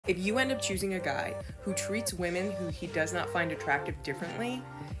If you end up choosing a guy who treats women who he does not find attractive differently,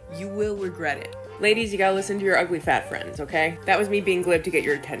 you will regret it. Ladies, you gotta listen to your ugly fat friends, okay? That was me being glib to get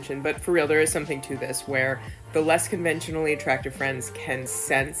your attention, but for real, there is something to this where the less conventionally attractive friends can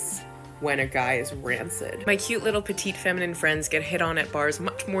sense when a guy is rancid. My cute little petite feminine friends get hit on at bars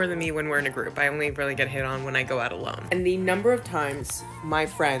much more than me when we're in a group. I only really get hit on when I go out alone. And the number of times my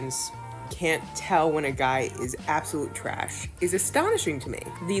friends can't tell when a guy is absolute trash is astonishing to me.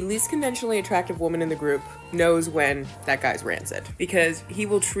 The least conventionally attractive woman in the group knows when that guy's rancid because he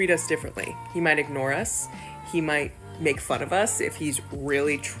will treat us differently. He might ignore us. He might make fun of us if he's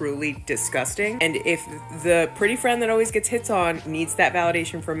really truly disgusting. And if the pretty friend that always gets hits on needs that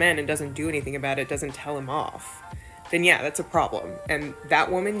validation from men and doesn't do anything about it, doesn't tell him off, then yeah, that's a problem. And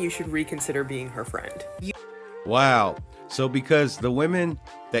that woman, you should reconsider being her friend. Wow. So because the women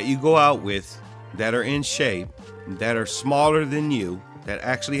that you go out with that are in shape, that are smaller than you, that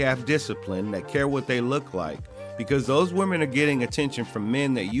actually have discipline, that care what they look like, because those women are getting attention from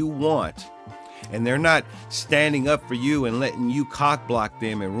men that you want, and they're not standing up for you and letting you cock block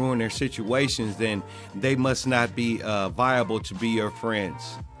them and ruin their situations, then they must not be viable to be your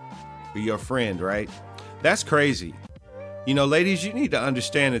friends, be your friend, right? That's crazy. You know, ladies, you need to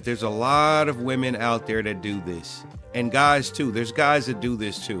understand that there's a lot of women out there that do this. And guys too, there's guys that do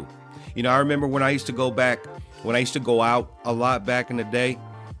this too. You know, I remember when I used to go out a lot back in the day,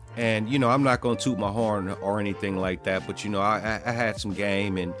 and, you know, I'm not going to toot my horn or anything like that, but, you know, I had some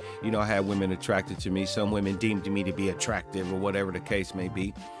game, and, you know, I had women attracted to me. Some women deemed me to be attractive or whatever the case may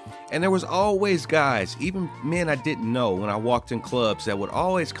be. And there was always guys, even men I didn't know, when I walked in clubs, that would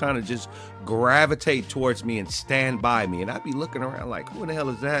always kind of just gravitate towards me and stand by me. And I'd be looking around like, who the hell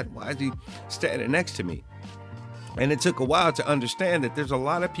is that? Why is he standing next to me? And it took a while to understand that there's a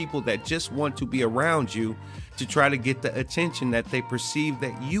lot of people that just want to be around you to try to get the attention that they perceive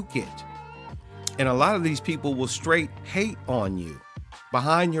that you get. And a lot of these people will straight hate on you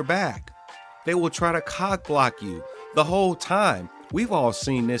behind your back. They will try to cock block you the whole time. We've all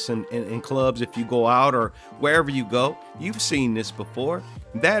seen this in clubs. If you go out or wherever you go, you've seen this before.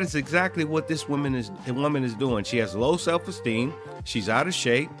 That is exactly what this woman is doing. She has low self-esteem. She's out of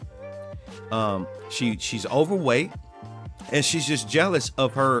shape. She's overweight, and she's just jealous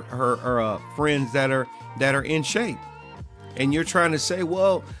of her friends that are in shape. And you're trying to say,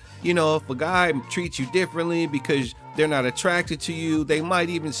 well, you know, if a guy treats you differently because they're not attracted to you, they might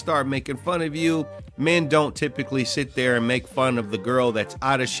even start making fun of you. Men don't typically sit there and make fun of the girl that's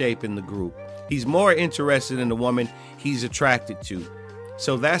out of shape in the group. He's more interested in the woman he's attracted to.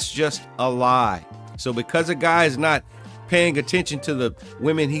 So that's just a lie. So because a guy is not paying attention to the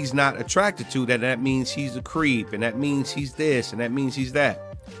women he's not attracted to, that means he's a creep, and that means he's this, and that means he's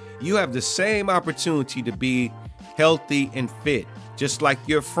that. You have the same opportunity to be healthy and fit, just like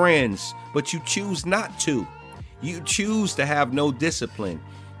your friends, but you choose not to. You choose to have no discipline.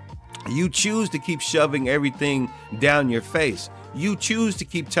 You choose to keep shoving everything down your face. You choose to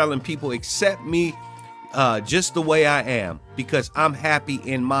keep telling people, accept me just the way I am, because I'm happy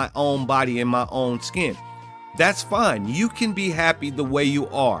in my own body, in my own skin. That's fine. You can be happy the way you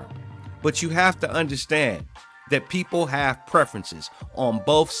are, but you have to understand that people have preferences on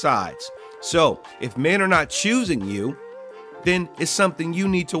both sides. So if men are not choosing you, then it's something you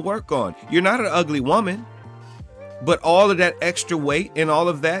need to work on. You're not an ugly woman, but all of that extra weight and all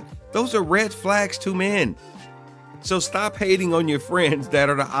of that, those are red flags to men. So stop hating on your friends that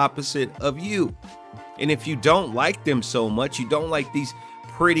are the opposite of you. And if you don't like them so much, you don't like these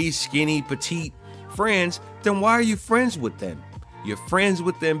pretty, skinny, petite friends, then why are you friends with them? You're friends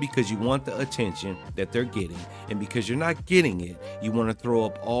with them because you want the attention that they're getting, and because you're not getting it, you want to throw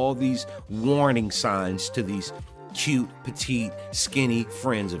up all these warning signs to these cute, petite, skinny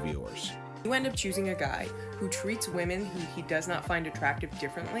friends of yours. You end up choosing a guy who treats women who he does not find attractive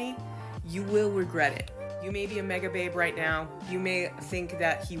differently, you will regret it. You may be a mega babe right now, you may think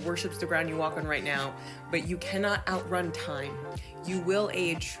that he worships the ground you walk on right now, but you cannot outrun time. You will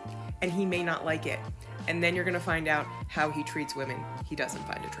age, and he may not like it. And then you're gonna find out how he treats women he doesn't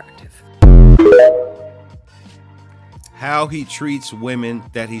find attractive. How he treats women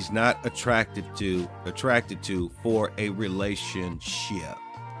that he's not attracted to for a relationship.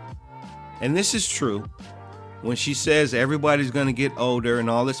 And this is true when she says everybody's gonna get older and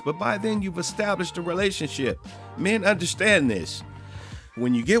all this, but by then you've established a relationship. Men understand this.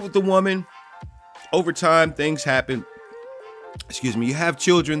 When you get with the woman, over time things happen. You have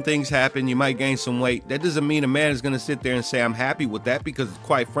children, things happen, you might gain some weight. That doesn't mean a man is going to sit there and say, I'm happy with that, because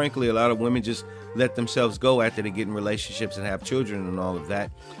quite frankly, a lot of women just let themselves go after they get in relationships and have children and all of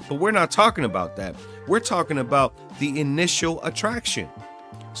that. But we're not talking about that. We're talking about the initial attraction.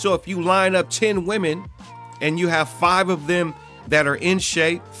 So if you line up 10 women and you have 5 of them that are in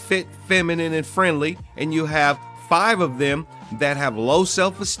shape, fit, feminine, and friendly, and you have 5 of them that have low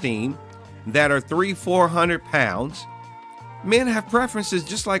self-esteem, that are 300-400 pounds, men have preferences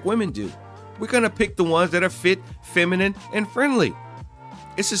just like women do. We're going to pick the ones that are fit, feminine, and friendly.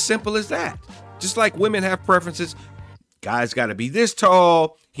 It's as simple as that. Just like women have preferences, guy's got to be this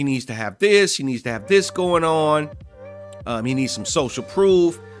tall, he needs to have this, he needs to have this going on, he needs some social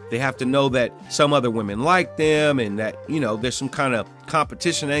proof. They have to know that some other women like them and that, there's some kind of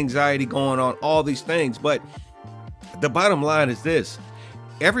competition anxiety going on, all these things. But the bottom line is this: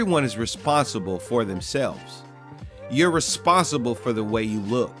 everyone is responsible for themselves. You're responsible for the way you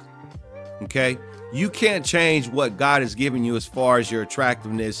look. Okay? You can't change what God has given you as far as your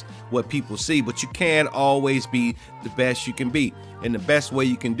attractiveness, what people see, but you can always be the best you can be. And the best way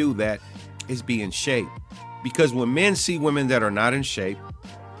you can do that is be in shape. Because when men see women that are not in shape,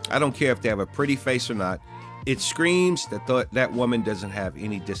 I don't care if they have a pretty face or not, it screams that that woman doesn't have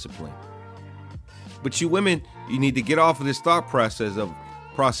any discipline. But you women, you need to get off of this thought process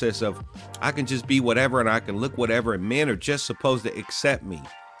of I can just be whatever and I can look whatever, and men are just supposed to accept me.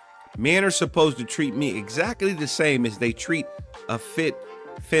 Men are supposed to treat me exactly the same as they treat a fit,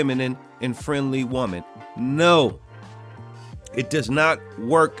 feminine, and friendly woman. No, it does not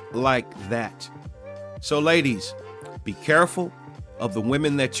work like that. So ladies, be careful of the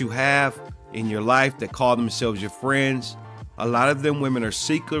women that you have in your life that call themselves your friends. A lot of them women are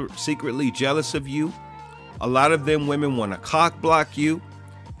secretly jealous of you. A lot of them women want to cock block you.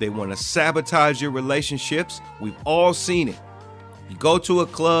 They want to sabotage your relationships. We've all seen it. You go to a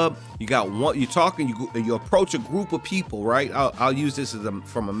club, you approach a group of people, right? I'll use this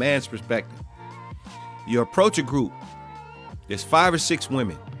from a man's perspective. You approach a group, there's 5 or 6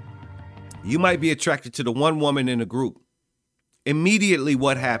 women. You might be attracted to the one woman in the group. Immediately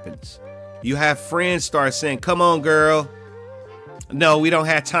what happens? You have friends start saying, come on, girl. No, we don't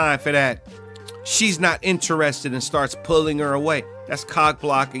have time for that. She's not interested, and starts pulling her away. That's cock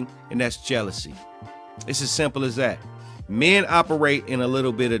blocking, and that's jealousy. It's as simple as that. Men operate in a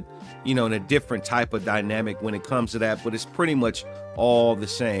little bit of, in a different type of dynamic when it comes to that, but it's pretty much all the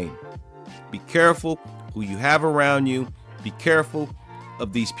same. Be careful who you have around you. Be careful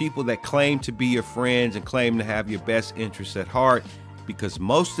of these people that claim to be your friends and claim to have your best interests at heart, because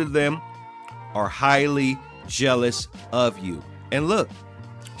most of them are highly jealous of you. And look,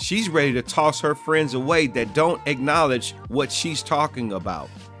 she's ready to toss her friends away that don't acknowledge what she's talking about.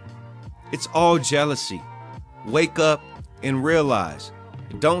 It's all jealousy. Wake up and realize.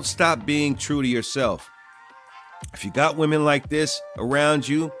 Don't stop being true to yourself. If you got women like this around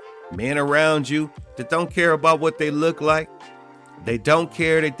you, men around you that don't care about what they look like, they don't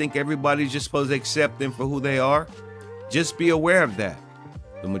care, they think everybody's just supposed to accept them for who they are, just be aware of that.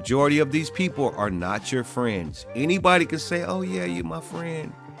 The majority of these people are not your friends. Anybody can say, oh yeah, you my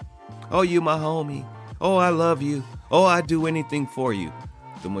friend. Oh, you my homie. Oh, I love you. Oh, I do anything for you.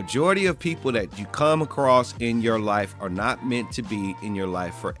 The majority of people that you come across in your life are not meant to be in your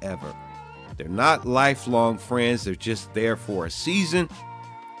life forever. They're not lifelong friends. They're just there for a season.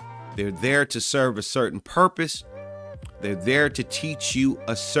 They're there to serve a certain purpose. They're there to teach you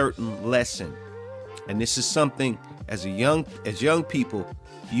a certain lesson. And this is something as young people,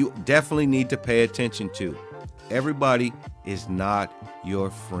 you definitely need to pay attention to. Everybody is not your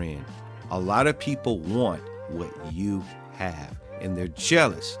friend. A lot of people want what you have, and they're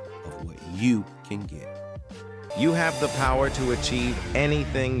jealous of what you can get. You have the power to achieve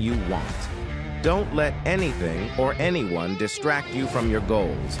anything you want. Don't let anything or anyone distract you from your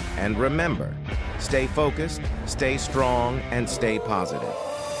goals. And remember, stay focused, stay strong, and stay positive.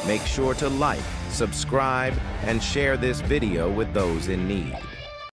 Make sure to like, subscribe, and share this video with those in need.